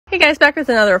Hey guys, back with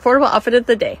another affordable outfit of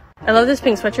the day. I love this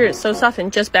pink sweatshirt, it's so soft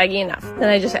and just baggy enough. Then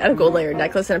I just add a gold layered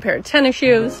necklace and a pair of tennis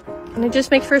shoes. And it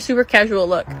just makes for a super casual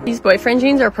look. These boyfriend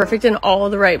jeans are perfect in all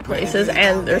the right places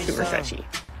and they're super stretchy.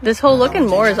 This whole look and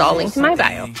more is all linked in my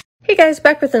bio. Hey guys,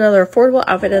 back with another affordable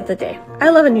outfit of the day. I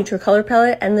love a neutral color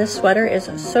palette and this sweater is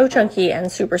so chunky and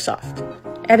super soft.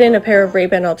 Add in a pair of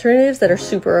Ray-Ban alternatives that are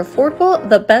super affordable,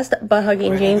 the best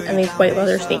butt-hugging jeans, and these white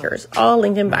leather sneakers, all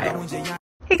linked in bio.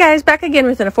 Hey guys, back again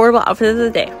with an affordable outfit of the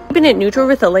day. Keeping it neutral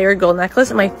with a layered gold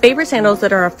necklace and my favorite sandals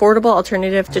that are an affordable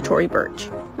alternative to Tory Burch.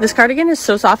 This cardigan is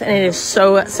so soft and it is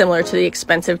so similar to the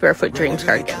expensive Barefoot Dreams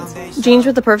cardigans. Jeans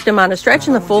with the perfect amount of stretch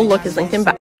and the full look is linked in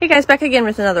bio. Hey guys, back again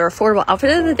with another affordable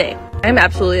outfit of the day. I'm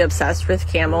absolutely obsessed with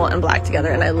camel and black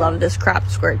together and I love this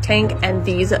cropped squirt tank and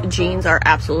these jeans are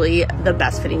absolutely the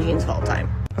best fitting jeans of all time.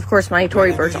 Of course, my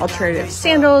Tory Burch alternative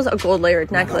sandals, a gold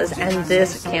layered necklace, and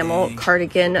this camel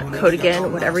cardigan,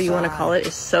 coatigan, whatever you want to call it,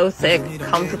 is so thick,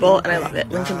 comfortable, and I love it.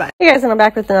 Link in bio. Hey guys, and I'm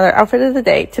back with another outfit of the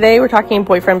day. Today we're talking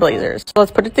boyfriend blazers. So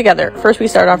let's put it together. First, we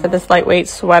start off with this lightweight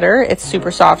sweater. It's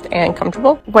super soft and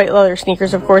comfortable. White leather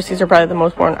sneakers, of course, these are probably the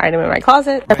most worn item in my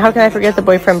closet. And how can I forget the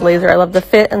boyfriend blazer? I love the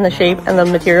fit and the shape and the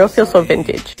material feels so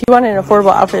vintage. If you want an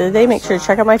affordable outfit of the day, make sure to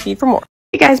check out my feed for more.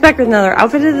 Hey guys, back with another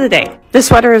outfit of the day. This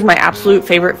sweater is my absolute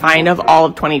favorite find of all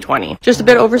of 2020. Just a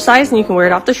bit oversized and you can wear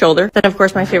it off the shoulder. Then of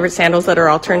course my favorite sandals that are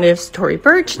alternatives to Tory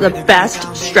Burch, the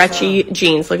best stretchy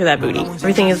jeans. Look at that booty.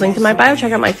 Everything is linked in my bio.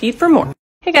 Check out my feed for more.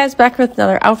 Hey guys, back with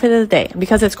another outfit of the day.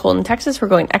 Because it's cold in Texas, we're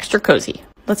going extra cozy.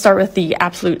 Let's start with the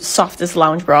absolute softest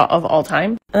lounge bra of all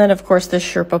time. And then of course this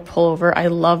Sherpa pullover. I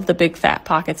love the big fat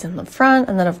pockets in the front.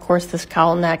 And then of course this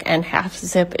cowl neck and half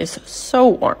zip is so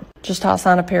warm. Just toss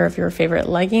on a pair of your favorite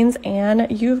leggings and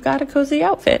you've got a cozy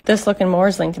outfit. This look and more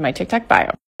is linked in my TikTok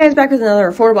bio. Hey guys, back with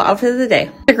another affordable outfit of the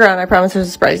day. Stick around, I promise there's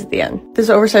a surprise at the end. This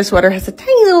oversized sweater has a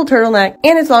tiny little turtleneck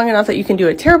and it's long enough that you can do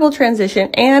a terrible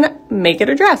transition and make it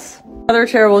a dress. Another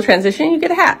terrible transition, you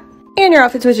get a hat. And your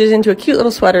outfit switches into a cute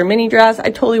little sweater mini dress. I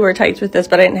totally wear tights with this,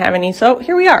 but I didn't have any, so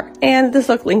here we are. And this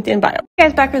look linked in bio. Hey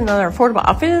guys, back with another affordable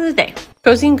outfit of the day.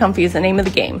 Cozy and comfy is the name of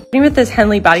the game. Fitting with this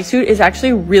Henley bodysuit is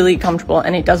actually really comfortable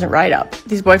and it doesn't ride up.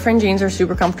 These boyfriend jeans are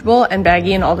super comfortable and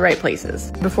baggy in all the right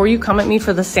places. Before you come at me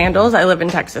for the sandals, I live in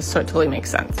Texas, so it totally makes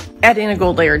sense. Add in a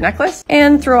gold layered necklace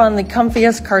and throw on the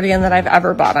comfiest cardigan that I've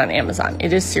ever bought on Amazon.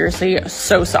 It is seriously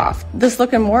so soft. This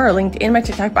look and more are linked in my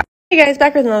TikTok bio. Hey guys,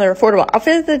 back with another affordable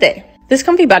outfit of the day. This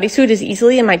comfy bodysuit is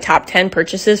easily in my top 10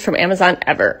 purchases from Amazon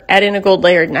ever. Add in a gold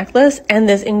layered necklace and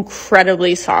this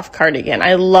incredibly soft cardigan.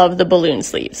 I love the balloon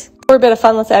sleeves. For a bit of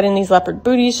fun, let's add in these leopard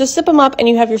booties. Just zip them up and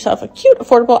you have yourself a cute,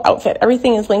 affordable outfit.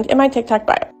 Everything is linked in my TikTok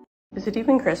bio. Is it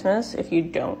even Christmas if you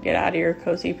don't get out of your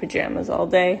cozy pajamas all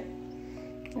day?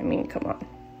 I mean, come on.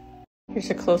 Here's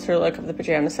a closer look of the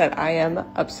pajama set I am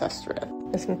obsessed with.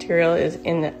 This material is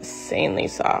insanely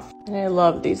soft, and I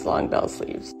love these long bell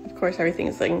sleeves. Of course, everything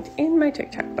is linked in my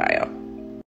TikTok bio.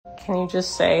 Can you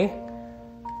just say,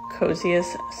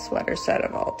 coziest sweater set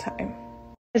of all time?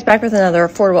 It's back with another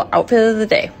affordable outfit of the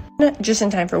day. Just in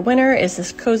time for winter is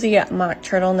this cozy mock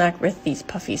turtleneck with these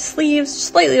puffy sleeves,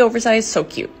 slightly oversized, so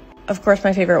cute. Of course,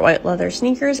 my favorite white leather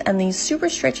sneakers and these super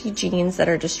stretchy jeans that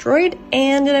are destroyed.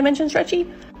 And did I mention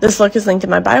stretchy? This look is linked in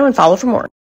my bio and follow for more.